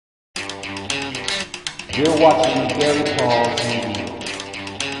You're watching Gary Paul TV.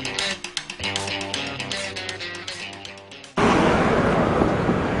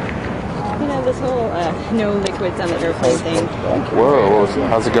 You know, this whole no liquids on the airplane thing. Whoa,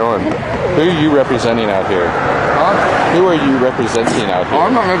 how's it going? Who are you representing out here? Huh? Who are you representing out here? Oh,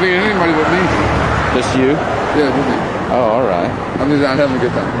 I'm not representing anybody but me. Just you? Yeah, with me. Oh, all right. I'm just out having a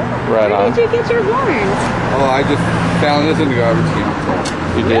good time. Right on. Where did you get your horns? Oh, I just found this in the garbage can.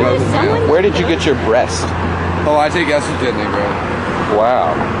 You did? Where did you get your breast? Oh, I take estrogen, bro.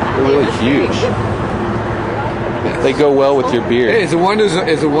 Wow, they're really huge. They go well with your beard. Hey, it's the wonders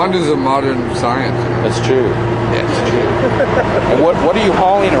of modern science. That's true. Yeah, it's true. And what are you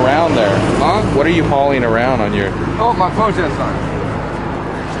hauling around there? Huh? What are you hauling around on your... Oh, my protest sign.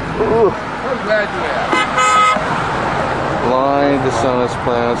 Ooh. I'm glad you asked. Line dishonest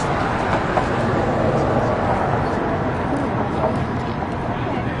plants.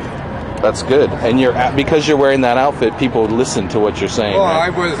 That's good. And because you're wearing that outfit, people listen to what you're saying. Oh, right?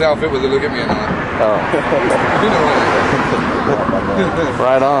 I wear this outfit whether they look at me or not. Oh. You know what?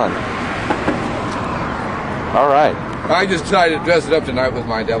 Right on. All right. I just decided to dress it up tonight with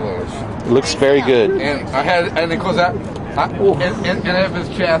my devilish. Looks very good. And I had, and of course, and I have Miss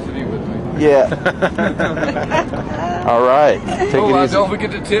Chastity with me. Yeah. All right. Take it easy. Don't forget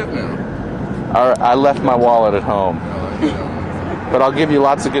the tip now. All right. I left my wallet at home. But I'll give you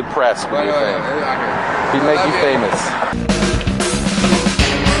lots of good press. What do you think? He'd make you famous.